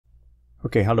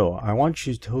Okay, hello. I want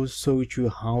to show you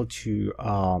how to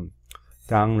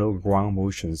download ground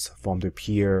motions from the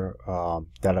peer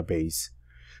database.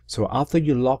 So after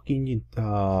you log in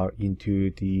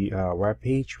into the web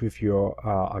page with your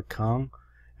account,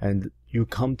 and you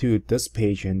come to this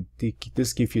page, and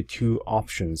this gives you two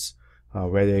options,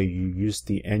 whether you use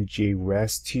the NGA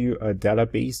REST 2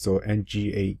 database or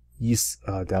NGA East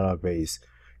database.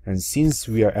 And since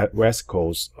we are at West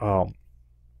Coast,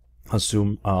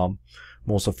 assume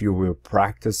most of you will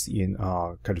practice in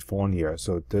California,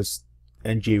 so this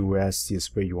NGA REST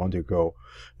is where you want to go.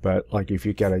 But like if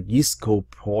you get an East Coast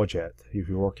project, if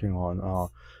you're working on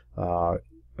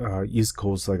East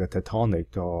Coast, like a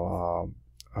tectonic or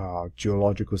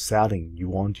geological setting, you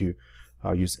want to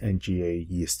use NGA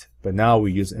East. But now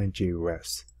we use NGA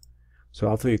REST.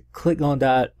 So after you click on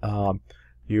that,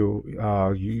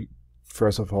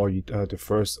 first of all,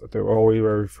 the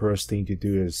very first thing to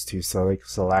do is to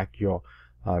select your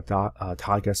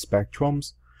target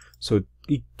spectrums. So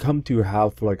you come to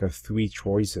have like three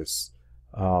choices,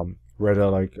 rather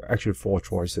like actually four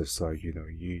choices. So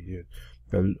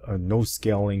the node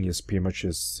scaling is pretty much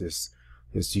is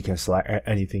you can select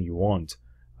anything you want.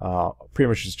 Pretty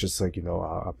much it's just like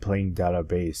a plain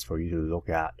database for you to look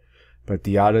at. But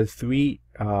the other three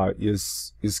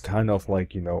is kind of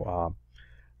like you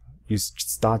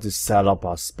start to set up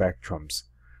our spectrums.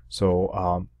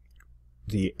 So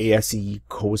the ASCE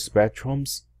code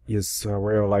spectrums is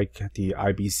where like the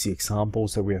IBC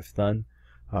examples that we have done.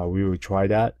 We will try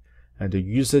that. And the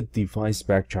user-defined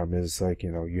spectrum is like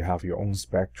you have your own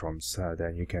spectrums.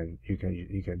 Then you can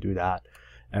do that.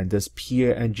 And this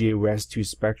peer NGA REST 2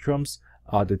 spectrums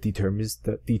are the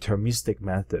deterministic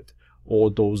method. All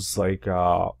those like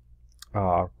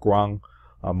ground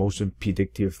motion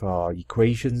predictive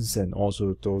equations, and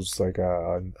also those like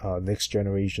next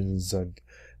generations and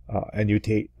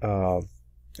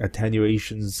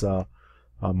attenuations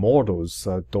models.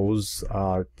 Those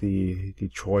are the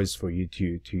choice for you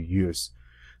to use.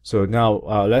 So now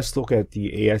let's look at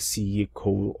the ASCE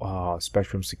code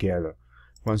spectrums together.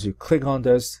 Once you click on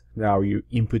this, now you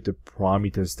input the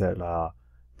parameters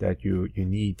that you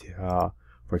need.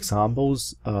 For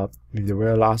examples, in the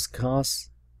very last class,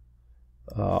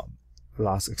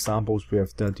 last examples we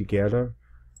have done together,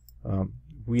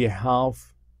 we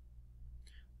have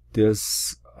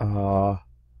this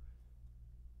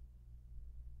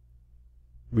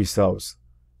results.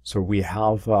 So we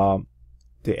have the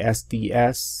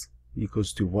SDS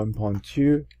equals to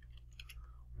 1.2.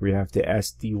 We have the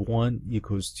SD1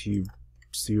 equals to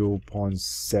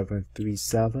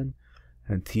 0.737,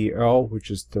 and TL,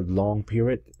 which is the long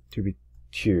period, to be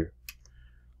 2.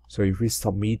 So if we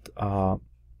submit all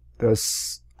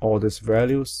these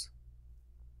values,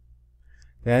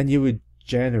 then you would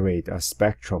generate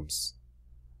spectrums,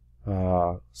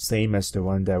 same as the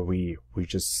one that we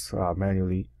just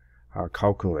manually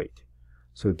calculate.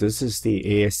 So this is the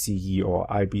ASCE or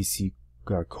IBC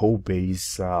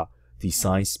code-based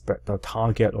the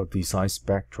target or design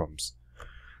spectrums.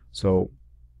 So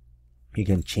you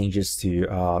can change this to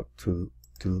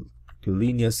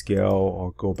linear scale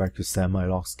or go back to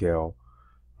semi-log scale.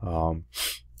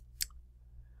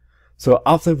 So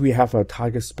after we have our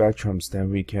target spectrums,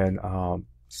 then we can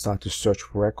start to search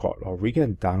for record, or we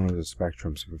can download the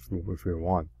spectrums if we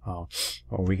want, or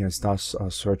we can start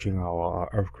searching our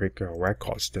earthquake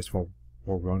records. That's what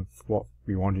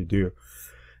we want to do.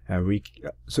 And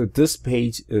so this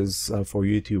page is for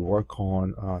you to work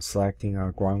on selecting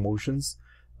ground motions.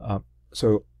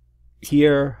 So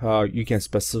here you can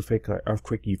specify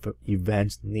earthquake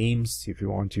event names if you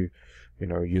want to,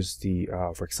 use the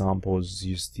for example,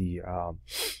 use the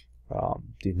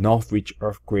Northridge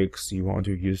earthquakes. You want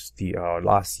to use the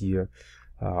last year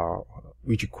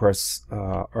Ridgecrest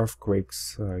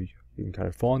earthquakes in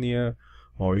California,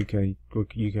 or you can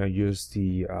use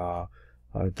the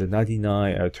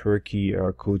 99 Turkey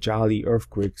Kocaeli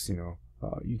earthquakes. You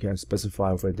can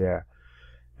specify over there.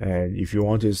 And if you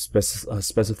want to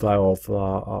specify of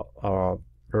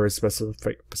very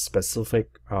specific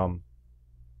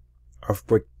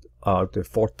earthquake, the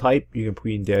fault type, you can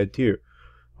put in there too.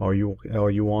 Or you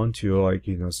want to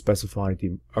specify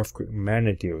the earthquake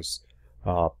magnitudes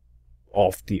of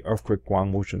the earthquake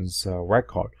ground motions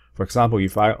record. For example,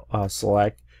 if I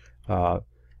select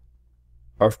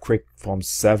earthquake from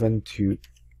 7 to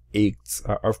 8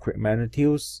 earthquake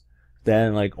magnitudes,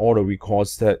 then like all the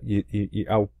records that you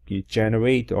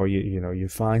generate, or you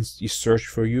search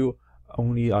for you,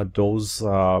 only are those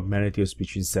magnitudes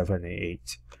between 7 and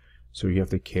 8. So you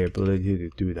have the capability to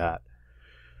do that.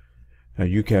 And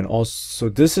you can also, so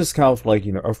this is kind of like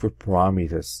earthquake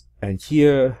parameters. And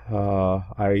here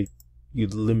I you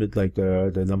limit like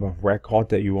the number of record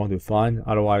that you want to find.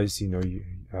 Otherwise, you know,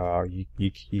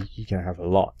 you can have a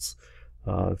lot.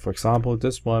 For example,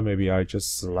 this one, maybe I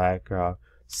just select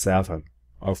 7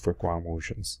 earthquake ground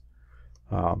motions.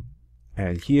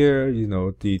 And here, you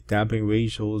know, the damping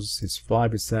ratios is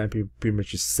 5%, pretty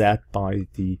much is set by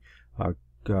the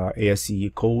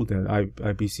ASCE code and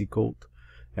IBC code.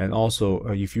 And also,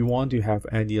 if you want to have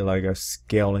any like a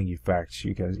scaling effects,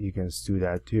 you can do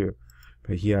that too.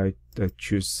 But here I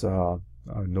choose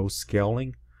no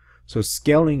scaling. So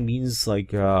scaling means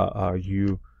like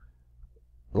you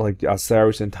like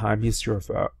acceleration time history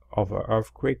of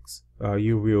earthquakes.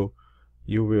 You will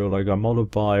like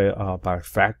multiply by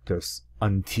factors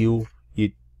until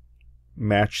it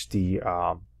match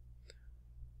your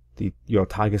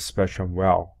target spectrum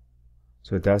well.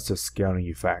 So that's the scaling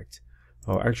effect.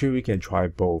 Actually, we can try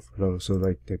both. So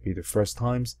like maybe the first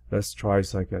times, let's try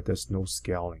like there's no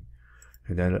scaling,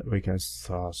 and then we can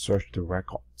search the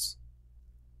records.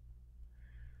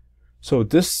 So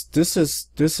this is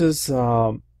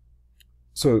the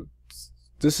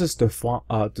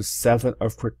 7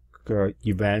 earthquake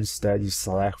events that you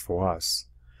select for us,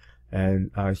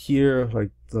 and here like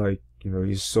you know,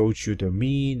 it shows you the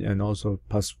mean and also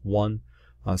 +1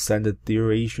 standard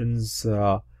deviations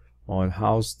on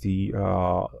how's the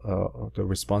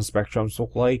response spectrums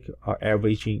look like,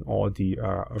 averaging all the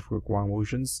earthquake ground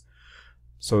motions.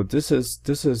 So this is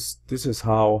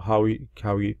how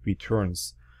it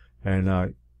returns,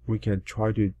 and we can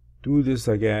try to do this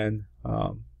again.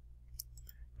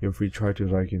 If we try to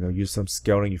like, you know, use some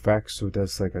scaling effects, so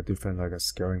that's like a different like a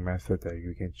scaling method that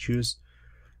you can choose,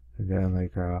 and then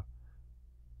like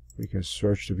we can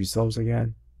search the results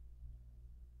again.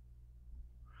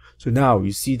 So now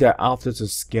you see that after the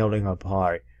scaling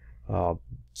apply,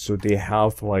 so they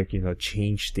have like, you know,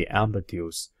 changed the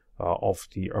amplitudes of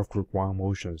the earthquake ground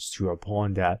motions to a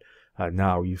point that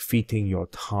now you're fitting your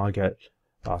target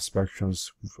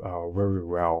spectrums very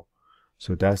well.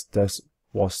 So that's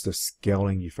what the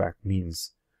scaling effect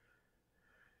means.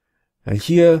 And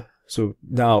here, so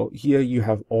now here you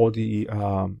have all the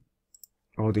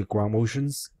ground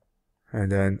motions, and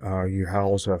then you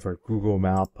also have a Google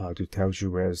map to tell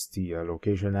you where's the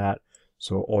location at.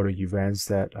 So all the events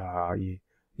that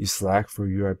you select for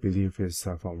you, I believe, is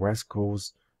from West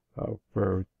Coast,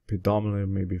 where predominantly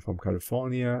maybe from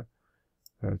California.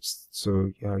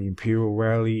 So Imperial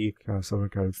Valley, Southern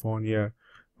California,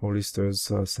 Holy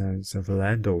Stars, San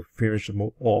Fernando. Pretty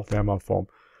much all of them are from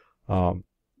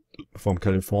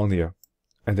California.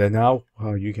 And then now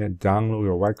you can download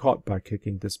your record by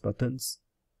clicking these buttons.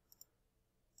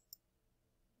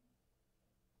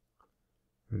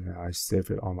 And I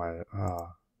save it on my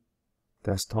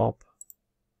desktop,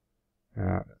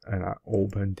 and I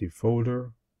open the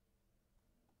folder.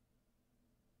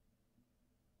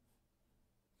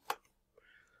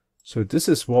 So this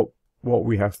is what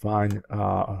we have found, we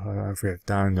have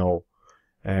downloaded,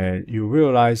 and you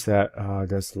realize that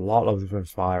there's a lot of different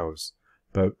files.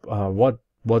 But what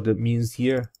it means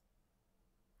here,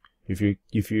 if you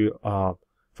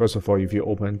first of all, if you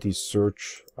open the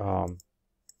search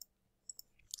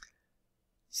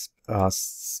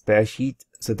spreadsheet,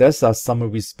 so that's a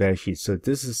summary spreadsheet. So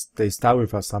they start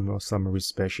with a summary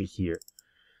spreadsheet here.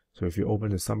 So if you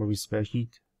open the summary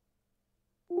spreadsheet,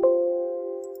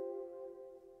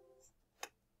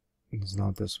 it's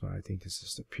not this one. I think this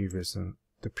is the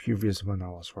previous one I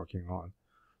was working on.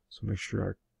 So make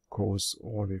sure I close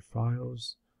all the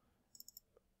files.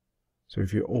 So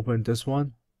if you open this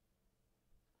one,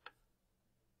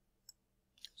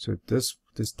 so this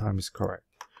time is correct.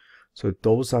 So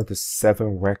those are the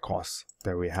 7 records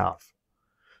that we have.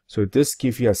 So this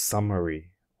gives you a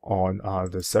summary on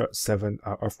the 7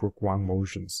 earthquake ground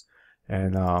motions.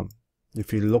 And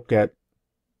if you look at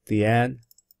the end,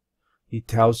 it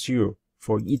tells you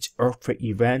for each earthquake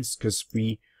events, because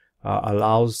we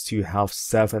allows to have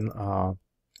 7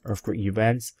 earthquake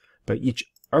events, but each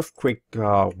earthquake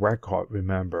record,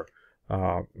 remember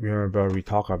we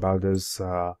talked about this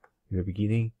in the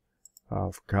beginning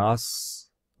of class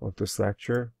of this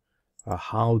lecture,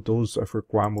 how those earthquake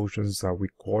ground motions are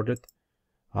recorded.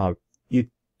 The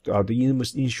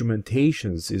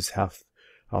instrumentations have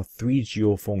 3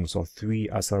 geophones or 3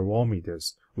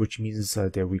 accelerometers, which means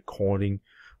they're recording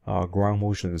ground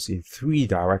motions in 3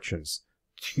 directions,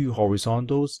 2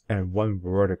 horizontals and 1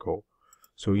 vertical.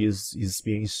 So it's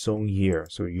being shown here.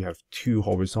 So you have 2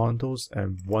 horizontals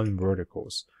and 1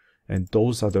 verticals, and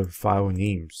those are the file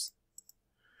names.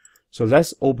 So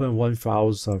let's open one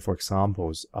file for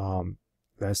examples.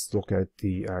 Let's look at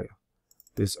the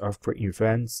this earthquake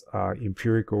events,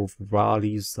 Imperial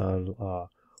Valleys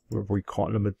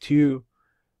record number 2.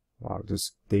 Wow,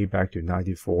 this date back to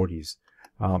 1940s.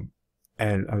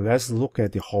 And let's look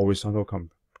at the horizontal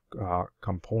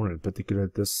component,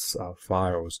 particularly this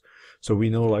files. So we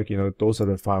know, like, those are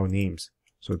the file names.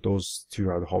 So those 2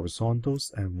 are the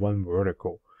horizontals and 1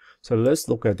 vertical. So let's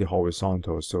look at the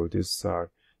horizontal. So this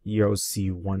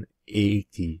ELC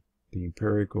 180, the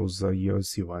empiricals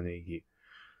ELC 180.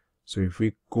 So if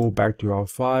we go back to our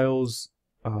files,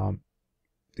 the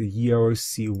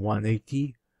ELC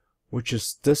 180, which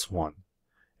is this one,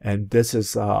 and this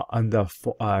is under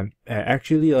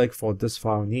actually, like, for this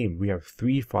file name we have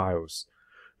 3 files,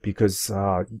 because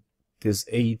this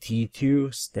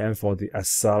AT2 stands for the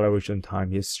acceleration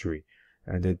time history,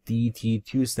 and the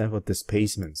DT2 stands for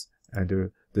displacements,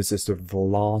 and this is the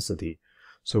velocity.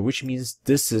 So which means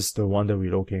this is the one that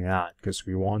we're looking at, because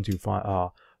we want to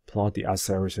find plot the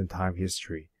acceleration time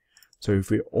history. So if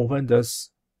we open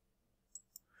this,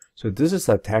 so this is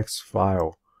a text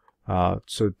file.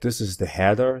 So this is the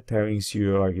header telling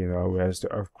you, like, where's the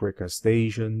earthquake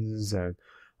stations and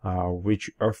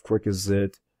which earthquake is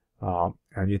it,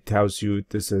 and it tells you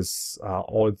this is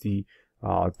all the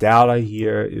data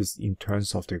here is in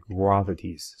terms of the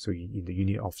gravities, so in the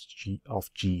unit of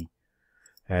G,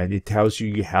 and it tells you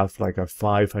you have like a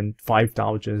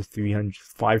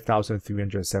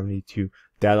 5,372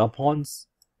 data points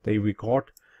they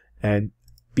record, and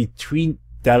between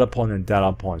data point and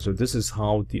data point. So this is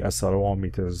how the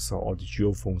accelerometers or the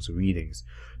geophones readings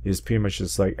is pretty much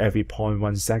just like every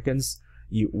 0.1 seconds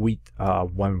you read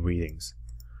 1 readings.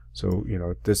 So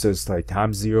this is like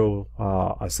time 0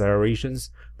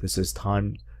 accelerations. This is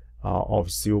time of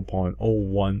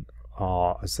 0.01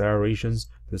 accelerations.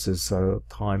 This is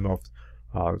time of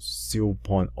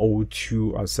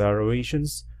 0.02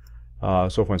 accelerations, so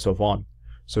forth and so on.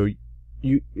 So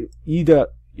you either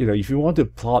if you want to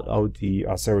plot out the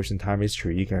acceleration time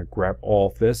history, you can grab all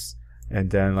of this and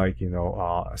then, like,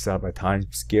 set up a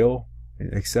time scale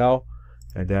in Excel,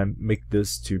 and then make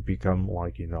this to become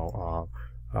like a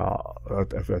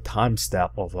time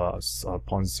step of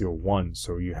 0.01.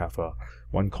 So you have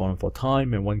one column for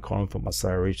time and one column for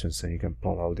accelerations, and you can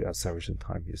plot out the acceleration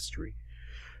time history.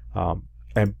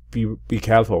 And be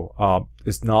careful.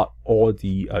 It's not all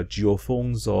the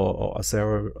geophones or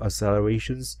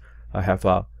accelerations have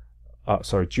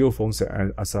geophones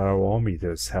and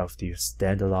accelerometers have the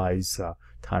standardized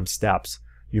time steps.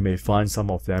 You may find some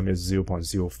of them is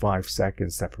 0.05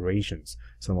 second separations.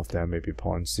 Some of them may be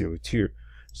 0.02.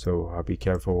 So be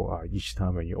careful each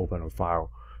time when you open a file.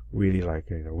 Really, like,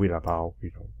 read about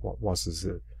what is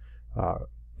it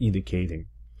indicating.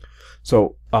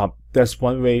 So that's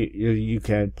one way you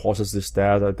can process this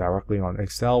data directly on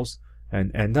Excel.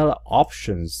 And another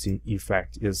options in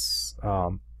effect is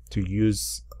to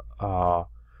use the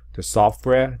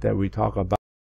software that we talk about.